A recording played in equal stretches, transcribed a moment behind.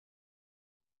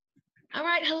All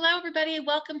right, hello everybody.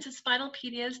 Welcome to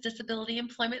SPINALpedia's Disability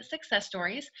Employment Success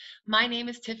Stories. My name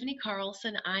is Tiffany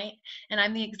Carlson, and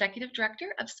I'm the Executive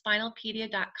Director of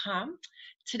SPINALpedia.com.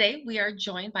 Today we are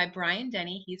joined by Brian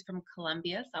Denny. He's from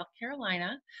Columbia, South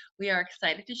Carolina. We are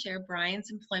excited to share Brian's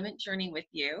employment journey with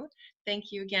you. Thank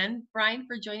you again, Brian,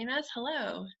 for joining us.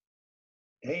 Hello.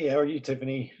 Hey, how are you,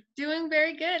 Tiffany? Doing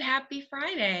very good. Happy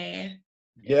Friday.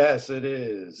 Yes, it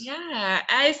is. Yeah,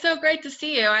 it's so great to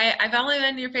see you. I've only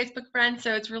been your Facebook friend,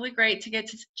 so it's really great to get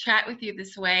to chat with you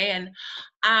this way. And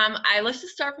let's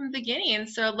just start from the beginning.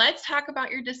 So let's talk about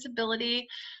your disability.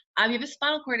 You have a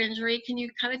spinal cord injury. Can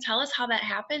you kind of tell us how that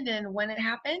happened and when it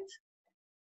happened?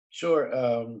 Sure.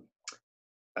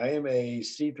 I am a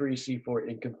C3, C4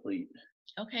 incomplete,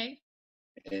 Okay.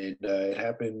 and it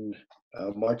happened.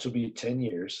 March will be 10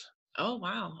 years. Oh,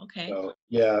 wow. Okay. So,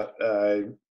 yeah,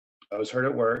 I was hurt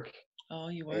at work, Oh,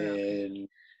 you were. Okay. and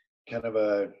kind of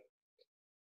a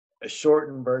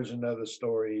shortened version of the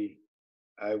story.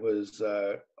 I was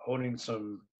holding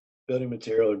some building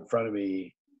material in front of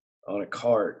me on a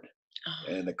cart,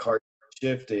 Oh, and the cart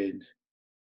shifted,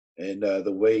 and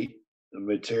the weight, the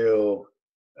material.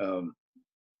 Um,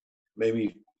 made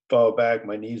me fall back.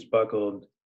 My knees buckled.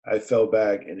 I fell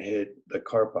back and hit the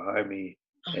cart behind me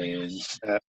oh my and gosh.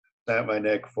 snapped my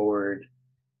neck forward.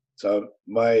 So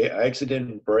I actually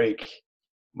didn't break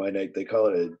my neck. They call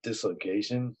it a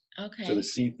dislocation. So the Okay.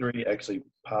 C3 actually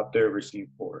popped over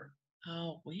C4.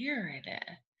 Oh, weird.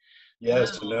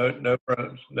 Yes, so Wow.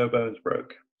 no bones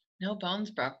broke. No bones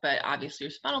broke, but obviously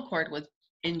your spinal cord was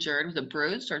injured. Was it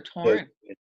bruised or It, torn?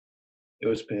 it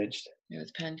was pinched. It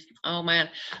was pinched. Oh man.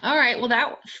 All right. Well,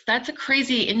 that's a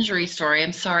crazy injury story.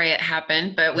 I'm sorry it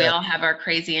happened, but we Yeah, all have our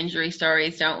crazy injury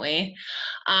stories, don't we?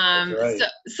 that's So right.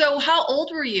 so how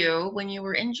old were you when you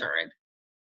were injured?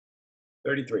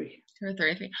 33. You were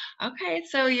 33. Okay,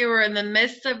 so you were in the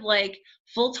midst of like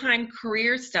full-time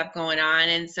career stuff going on,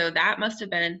 and so that must have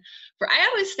been for I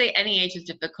always say any age is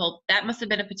difficult. That must have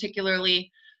been a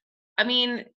particularly I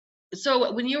mean,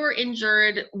 so when you were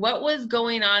injured, what was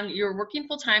going on? You were working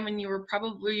full time and you were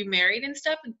probably married and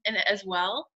stuff and as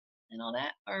well and all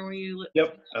that? Or were you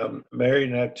Yep, I'm married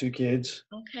and I have 2 kids.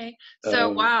 okay? So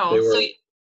wow. They So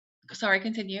were sorry,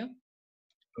 continue.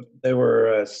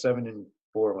 7 and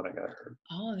 4 when I got hurt.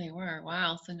 Oh, they were.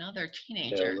 Wow. So now they're Yeah,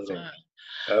 teenagers, little. huh?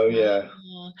 Oh yeah.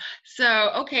 Wow.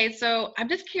 So, okay, so I'm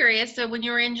just curious. So when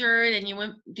you were injured and you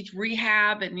went to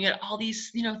rehab and you had all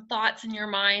these, thoughts in your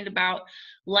mind about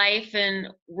life and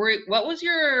what was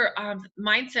your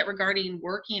mindset regarding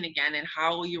working again and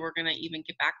how you were going to even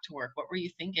get back to work? What were you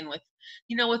thinking with,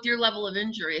 with your level of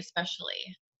injury,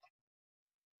 especially?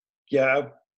 Yeah, I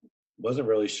wasn't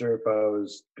really sure if I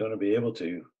was gonna be able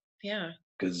to Yeah.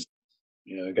 because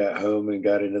I got home and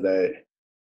got into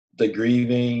the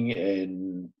grieving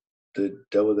and the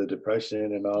dealt with the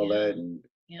depression and all Yeah. that, and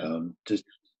Yeah. just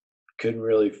couldn't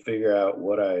really figure out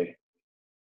what I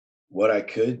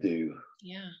could do.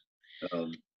 Yeah.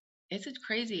 Um, It's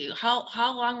crazy. How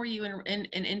long were you in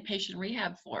inpatient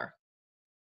rehab for?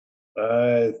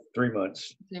 3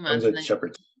 months. Three I was months, and at then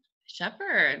Shepherd's.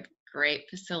 Shepherd, great Yep.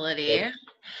 facility.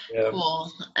 Yeah.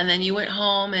 Cool. And then you went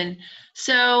home and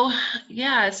so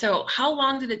yeah, so how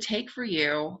long did it take for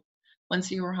you once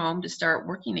you were home to start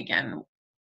working again?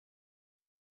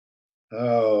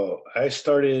 Oh, I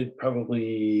started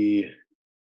probably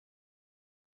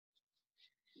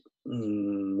a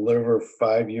little over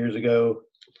 5 years ago.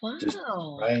 Just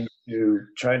Wow.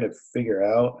 trying to figure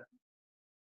out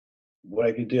what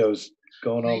I could do. I was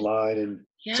going Right. online and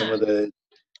some Yeah. of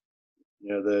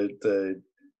the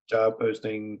job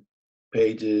posting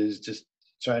pages, just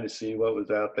trying to see what was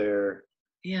out there.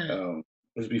 Yeah.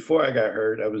 It was before I got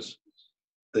hurt.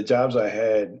 The jobs I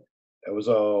had. I was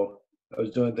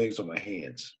doing things with my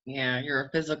hands. Yeah, you're a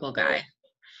physical Uh, guy.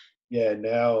 yeah,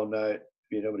 now not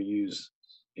being able to use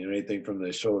anything from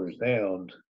the shoulders down,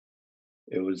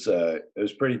 it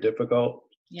was pretty difficult.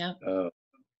 Yeah. Uh,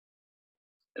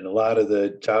 and a lot of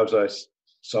the jobs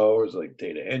saw was like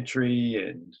data entry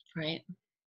and Right.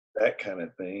 that kind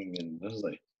of thing, and I was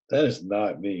like, that is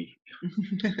not me.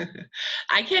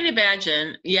 I can't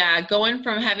imagine. Yeah, going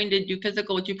from having to do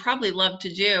physical, which you probably love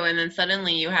to do, and then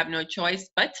suddenly you have no choice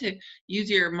but to use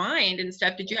your mind and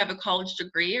stuff. Did you have a college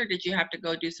degree or did you have to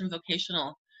go do some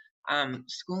vocational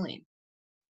schooling?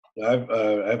 I have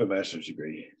a master's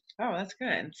degree, Oh, that's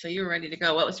good. So you were ready to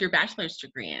go. What was your bachelor's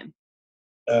degree in?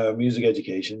 music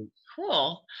education.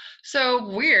 Cool. So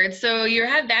weird. So you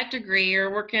had that degree, you're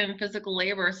working in physical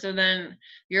labor, so then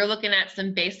you're looking at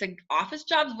some basic office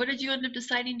jobs. What did you end up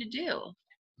deciding to do?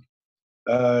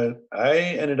 I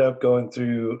ended up going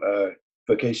through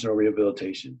vocational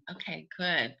rehabilitation. Okay,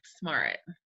 good. Smart.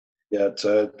 Yeah, it's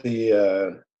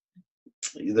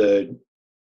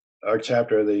our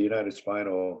chapter of the United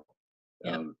Spinal,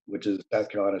 Yep. which is South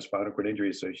Carolina Spinal Cord Injury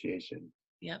Association.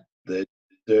 Yep. The,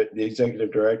 the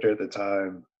executive director at the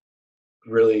time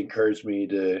really encouraged me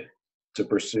to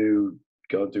pursue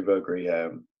going through voc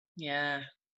rehab. Yeah.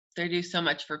 They do so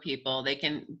much for people. They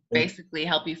can Yeah. basically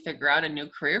help you figure out a new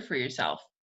career for yourself.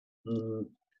 Mhm.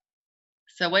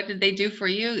 So what did they do for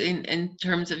you in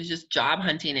terms of just job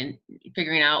hunting and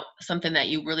figuring out something that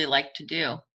you really like to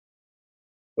do?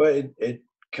 Well, it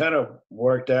kind of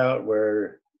worked out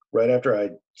where right after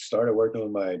I started working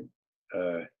with my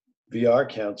VR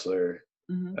counselor,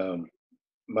 Hmm. um,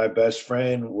 my best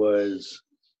friend was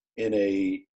in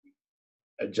a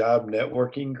job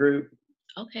networking group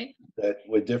Okay. that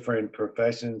with different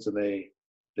professions, and they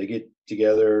get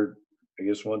together, I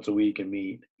guess, once a week and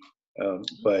meet.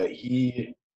 But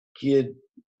he had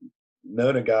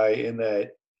known a guy in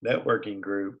that networking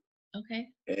group Okay.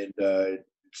 and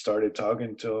started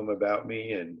talking to him about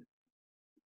me, and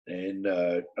then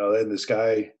this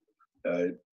guy uh,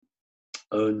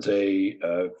 owns a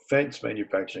fence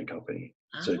manufacturing company,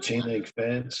 so chain Ah, link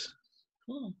fence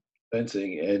cool.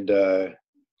 fencing, and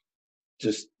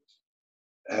just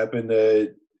happened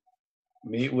to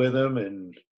meet with him,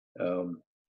 and um,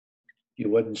 he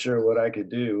wasn't sure what I could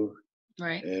do,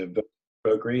 Right. and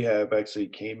Voc Rehab actually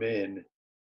came in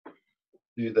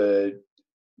to the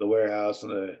warehouse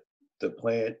and the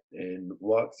plant and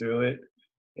walked through it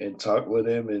and talked with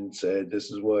him and said,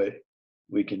 "This is what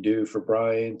we can do for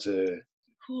Brian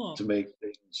Cool. to make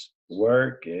things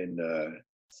work." And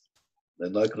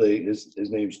luckily, his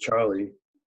name's Charlie.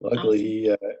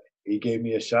 Luckily, Awesome. he gave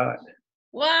me a shot.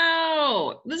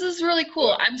 Wow, this is really Yeah,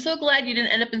 cool. I'm so glad you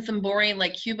didn't end up in some boring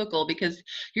like cubicle because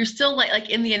you're still like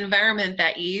in the environment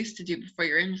that you used to do before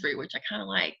your injury, which I kind of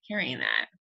like hearing that.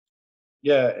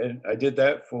 yeah, and I did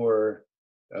that for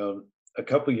um, a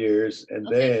couple years, and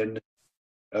Okay. then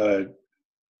uh,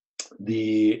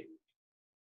 the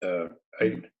uh, I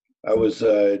Mhm. I was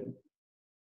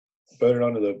voted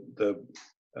onto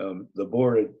the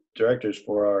board of directors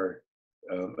for our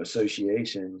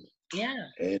association, Yeah,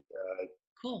 and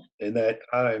cool. in that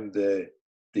time, the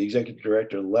executive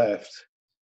director left.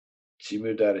 She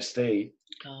moved out of state,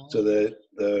 so Oh.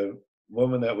 the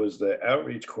woman that was the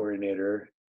outreach coordinator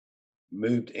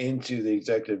moved into the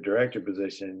executive director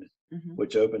position, Hmm.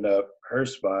 which opened up her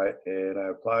spot, and I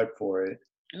applied for it,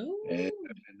 and Ooh. I've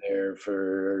been there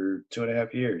for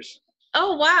 2.5 years.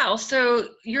 Oh, wow.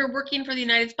 So you're working for the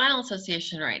United Spinal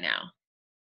Association right now.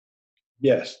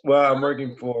 Yes, well, I'm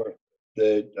working Oh, for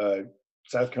the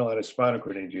South Carolina Spinal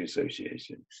Cord Injury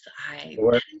Association.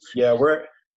 We're that is, yeah, we're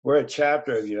a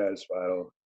chapter of United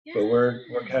Spinal, but we're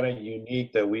yeah. kind of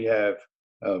unique that we have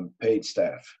paid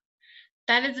staff.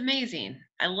 That is amazing.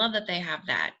 I love that they have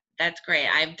that. That's great.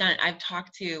 I've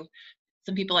talked to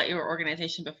some people at your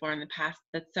organization before in the past.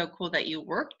 That's so cool that you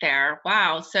work there.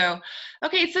 Wow. So,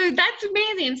 okay, so that's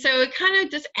amazing. So it kind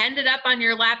of just ended up on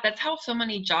your lap. That's how so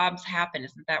many jobs happen.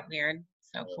 Isn't that weird?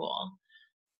 So cool.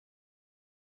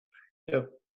 Yep.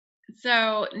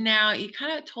 So now you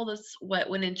kind of told us what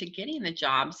went into getting the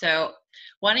job. So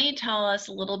why don't you tell us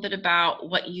a little bit about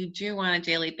what you do on a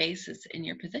daily basis in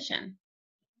your position?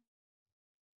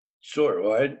 Sure.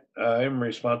 Well, I'm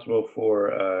responsible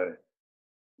for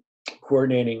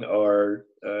coordinating our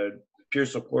peer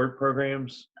support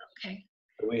programs. Okay,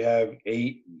 We have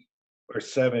 8 or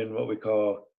 7 what we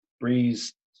call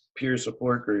Breeze peer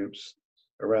support groups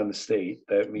around the state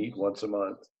that meet once a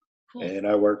month, cool. and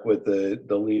I work with the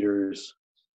leaders,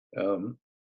 um,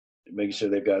 making sure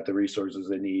they've got the resources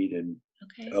they need and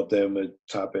Okay. help them with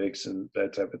topics and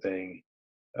that type of thing.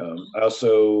 I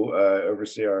also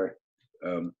oversee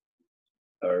um,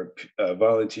 our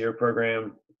volunteer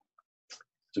program,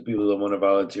 so people that want to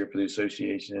volunteer for the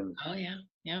association, Oh yeah.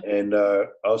 Yep. and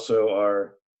also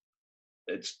our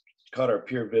it's called our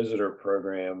peer visitor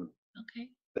program. Okay.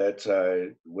 That's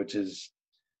which is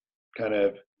kind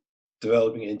of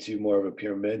developing into more of a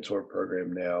peer mentor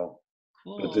program now.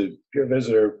 But Cool. the peer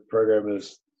visitor program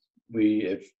is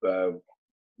if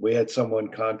we had someone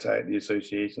contact the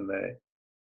association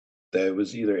that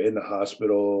was either in the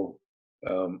hospital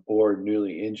or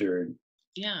newly injured,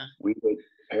 Yeah. we would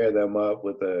pair them up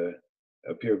with a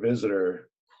peer visitor,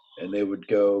 and they would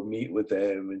go meet with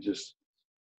them and just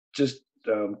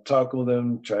talk with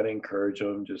them, try to encourage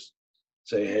them, just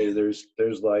say, Yeah. hey,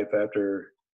 there's life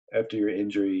after your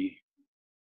injury,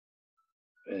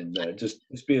 and just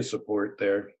be a support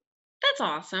there. That's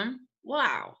awesome.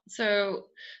 Wow. So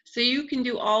you can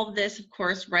do all of this, of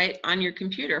course, right on your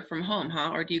computer from home,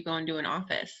 huh? Or do you go into an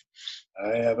office?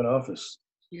 I have an office.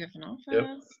 You have an Yep.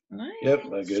 office. Yep. I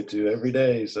Nice. go to every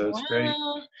day, so it's great.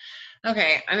 Wow.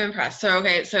 Okay, I'm impressed. So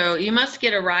okay, so you must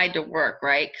get a ride to work,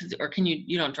 right? Or can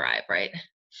you don't drive, right?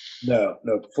 No,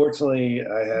 no. Fortunately,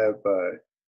 I have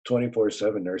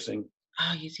 24/7 nursing.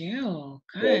 Oh, you do.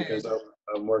 Yeah, Good. because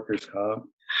I'm workers comp.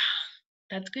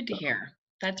 That's good to hear.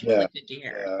 That's Yeah, really good to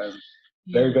hear. yeah. I'm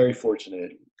Yeah. very, very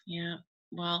fortunate. Yeah.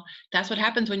 Well, that's what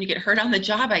happens when you get hurt on the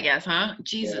job, I guess, huh? Yeah.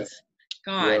 Jesus.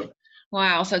 God. Yep.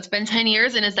 Wow. So it's been 10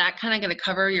 years, and is that kind of going to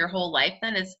cover your whole life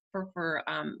then, is for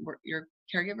your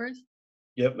caregivers?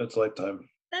 Yep. It's lifetime.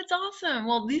 That's awesome.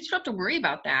 Well, at least you don't have to worry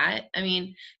about that. I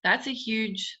mean, that's a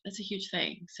huge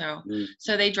thing. So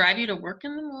Mm. they drive you to work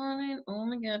in the morning. Oh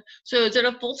my God. So is it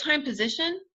a full-time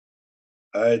position?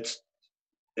 It's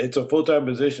a full time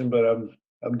position, but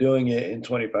I'm doing it in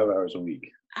 25 hours a week.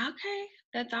 Okay.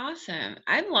 That's awesome.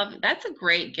 I love it. That's a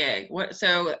great gig. What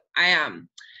so I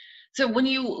So when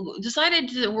you decided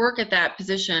to work at that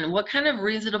position, what kind of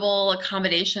reasonable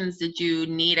accommodations did you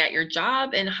need at your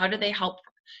job, and how do they help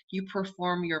you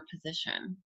perform your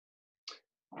position?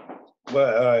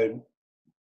 But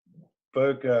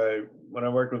Voc, when I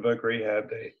worked with Voc Rehab,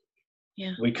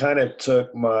 Yeah. we kind of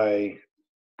took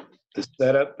the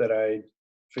setup that I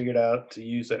figured out to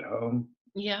use at home,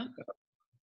 Yeah.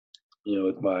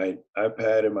 with my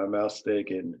iPad and my mouse stick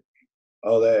and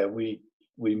all that. And we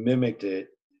mimicked it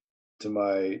to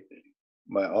my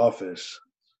office.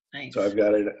 So Nice. I've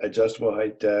got an adjustable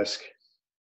height desk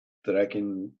that I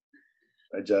can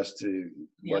adjust to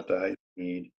Yep. what the height I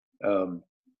need.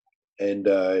 And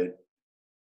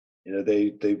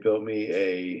they built me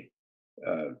a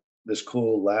this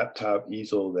cool laptop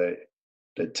easel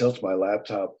that tilts my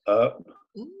laptop up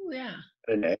Ooh, yeah.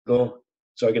 at an angle,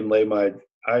 so I can lay my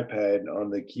iPad on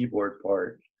the keyboard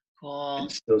part and Cool.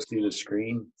 still see the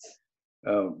screen.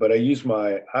 But I use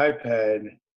my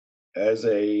iPad as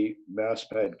a mouse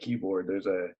pad keyboard.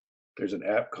 There's an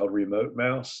app called Remote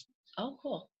Mouse Oh,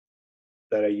 cool.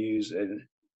 that I use, and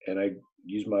I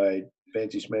use my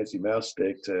fancy schmancy mouse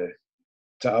stick to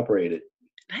operate it.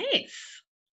 Nice.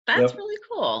 That's Yep. really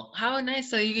cool. How nice.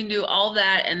 So you can do all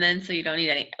that, and then so you don't need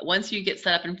any. Once you get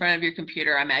set up in front of your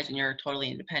computer, I imagine you're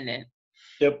totally independent.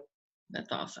 Yep.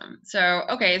 That's awesome. So,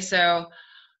 okay, so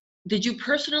did you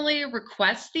personally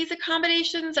request these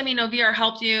accommodations? I mean, OVR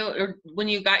helped you, or when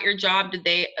you got your job, did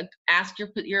they ask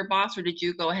your boss, or did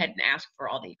you go ahead and ask for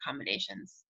all the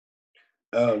accommodations?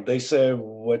 They said,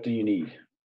 "What do you need?"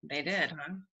 They did,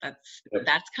 huh? Yep.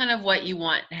 That's kind of what you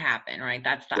want to happen, right?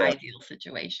 That's the Yeah. ideal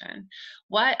situation.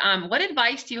 What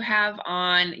advice do you have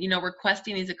on,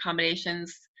 requesting these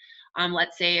accommodations?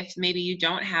 Let's say if maybe you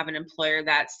don't have an employer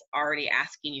that's already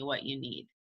asking you what you need.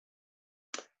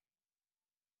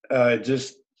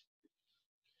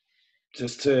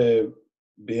 Just to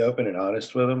be open and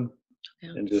honest with them,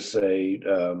 Yeah. and just say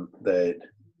that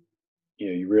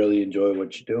you really enjoy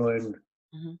what you're doing,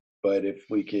 Hmm. but it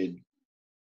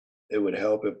would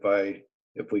help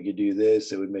if we could do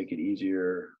this. It would make it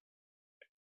easier.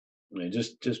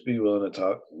 Just be willing to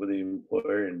talk with the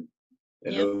employer, and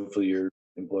Yep. hopefully your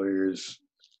employer is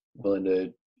willing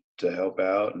to help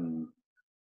out and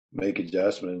make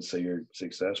adjustments so you're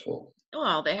successful.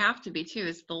 Well, they have to be too.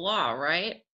 It's the law,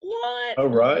 right? What? Oh,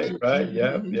 right, right,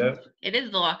 yeah, yeah. It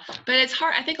is the law, but it's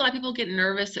hard. I think a lot of people get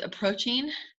nervous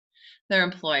approaching their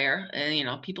employer,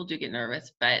 and people do get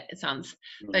nervous. But but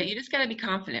Mhm. you just got to be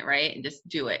confident, right? And just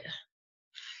do it.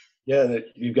 Yeah, that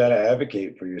you've got to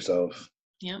advocate for yourself.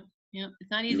 Yep, yep.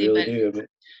 It's not You easy, really but do. I mean,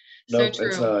 so nope, it's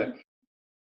true. not.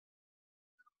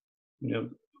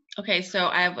 Yep. Okay, so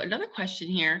I have another question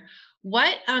here.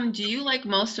 What do you like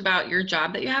most about your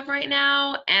job that you have right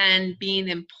now and being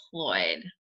employed?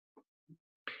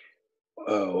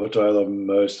 Oh, what do I love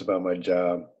most about my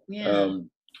job? Yeah.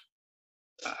 Um,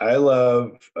 I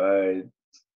love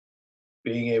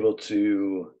being able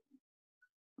to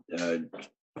uh,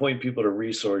 point people to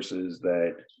resources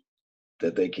that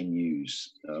they can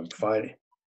use.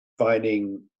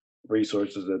 Finding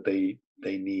resources that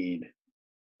they need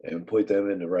and point them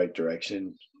in the right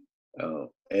direction,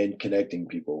 and connecting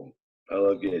people. I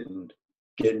love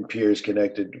getting peers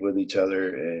connected with each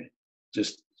other, and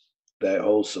just that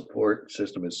whole support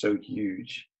system is so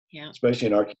huge, Yeah. especially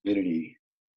in our community.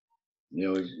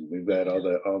 We've got all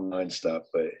the online stuff,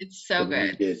 but It's so but when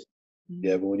you good. get Mhm.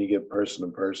 yeah, but when you get person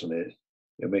to person,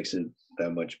 it makes it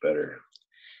that much better.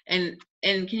 And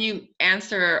can you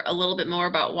answer a little bit more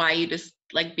about why you just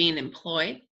like being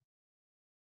employed?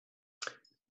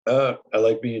 I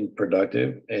like being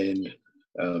productive, and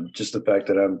just the fact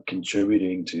that I'm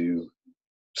contributing to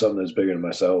something that's bigger than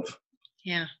myself.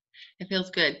 Yeah, it feels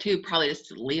good too. Probably just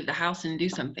to leave the house and do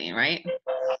something, right?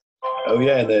 Oh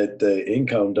yeah, and the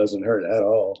income doesn't hurt at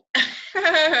all.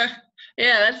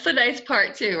 Yeah, that's the nice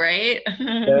part too, right?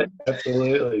 Yeah,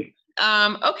 absolutely.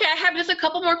 Okay, I have just a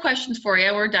couple more questions for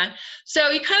you. We're done. So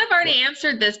you kind of already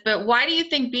answered this, but why do you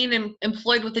think being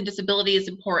employed with a disability is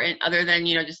important, other than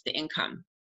just the income?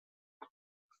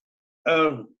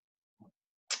 Um,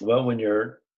 well, when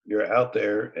you're out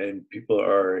there and people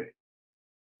are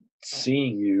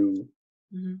seeing you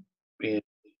Hmm. being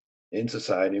in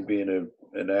society, being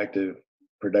an active,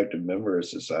 productive member of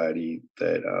society,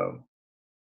 that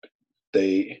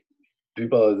they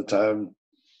people all the time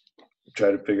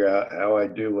try to figure out how I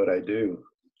do what I do.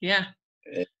 Yeah.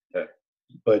 And,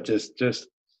 but just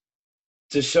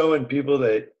showing people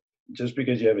that just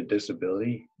because you have a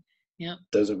disability Yeah.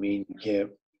 doesn't mean you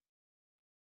can't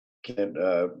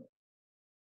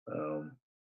um,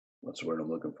 what's the word I'm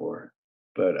looking for?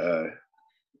 But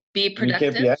Be you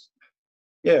can't productive.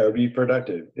 be or be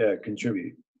productive. Yeah,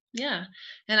 contribute. Yeah,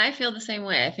 and I feel the same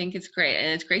way. I think it's great, and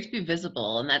it's great to be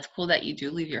visible, and that's cool that you do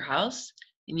leave your house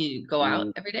and you go out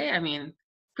Mm, every day. I mean,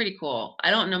 pretty cool. I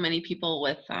don't know many people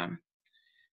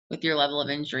with your level of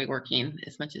injury working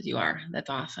as much as you are. That's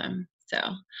awesome. So,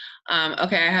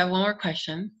 okay, I have one more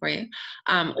question for you.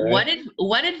 all right.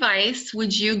 What advice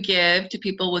would you give to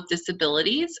people with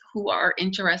disabilities who are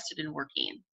interested in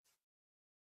working?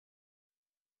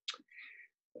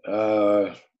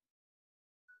 Uh,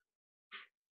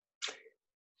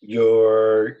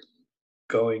 you're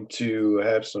going to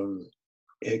have some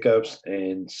hiccups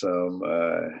and some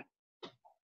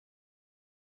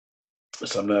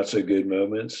not so good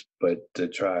moments, but to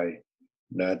try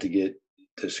not to get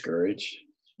discouraged,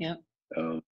 Yep.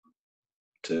 um,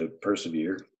 to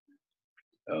persevere.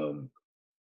 Um,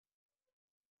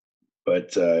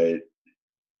 but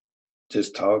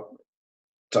just talk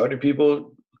to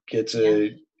people, get Yeah.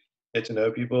 to get to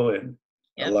know people, and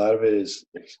a Yep. lot of it is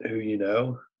who you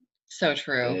know. So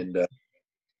true. And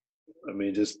I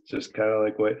mean, just kind of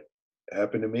like what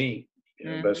happened to me.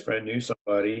 Best Mhm. friend knew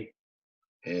somebody,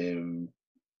 and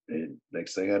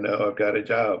next thing I know, I've got a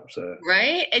job. So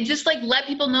Right? And just like let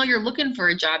people know you're looking for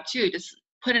a job too. Just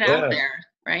put it out yeah, there,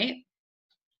 right?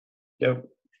 yep.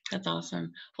 That's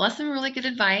awesome. Well, that's some really good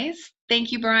advice.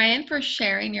 Thank you, Brian, for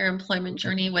sharing your employment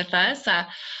journey with us.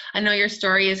 I know your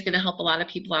story is going to help a lot of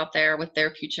people out there with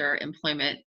their future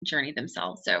employment journey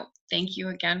themselves. So thank you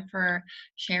again for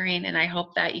sharing, and I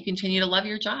hope that you continue to love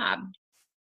your job.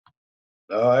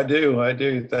 Oh, I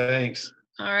do. Thanks.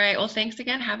 All right. Well, thanks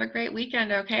again. Have a great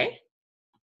weekend, okay?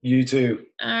 You too.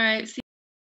 All right. See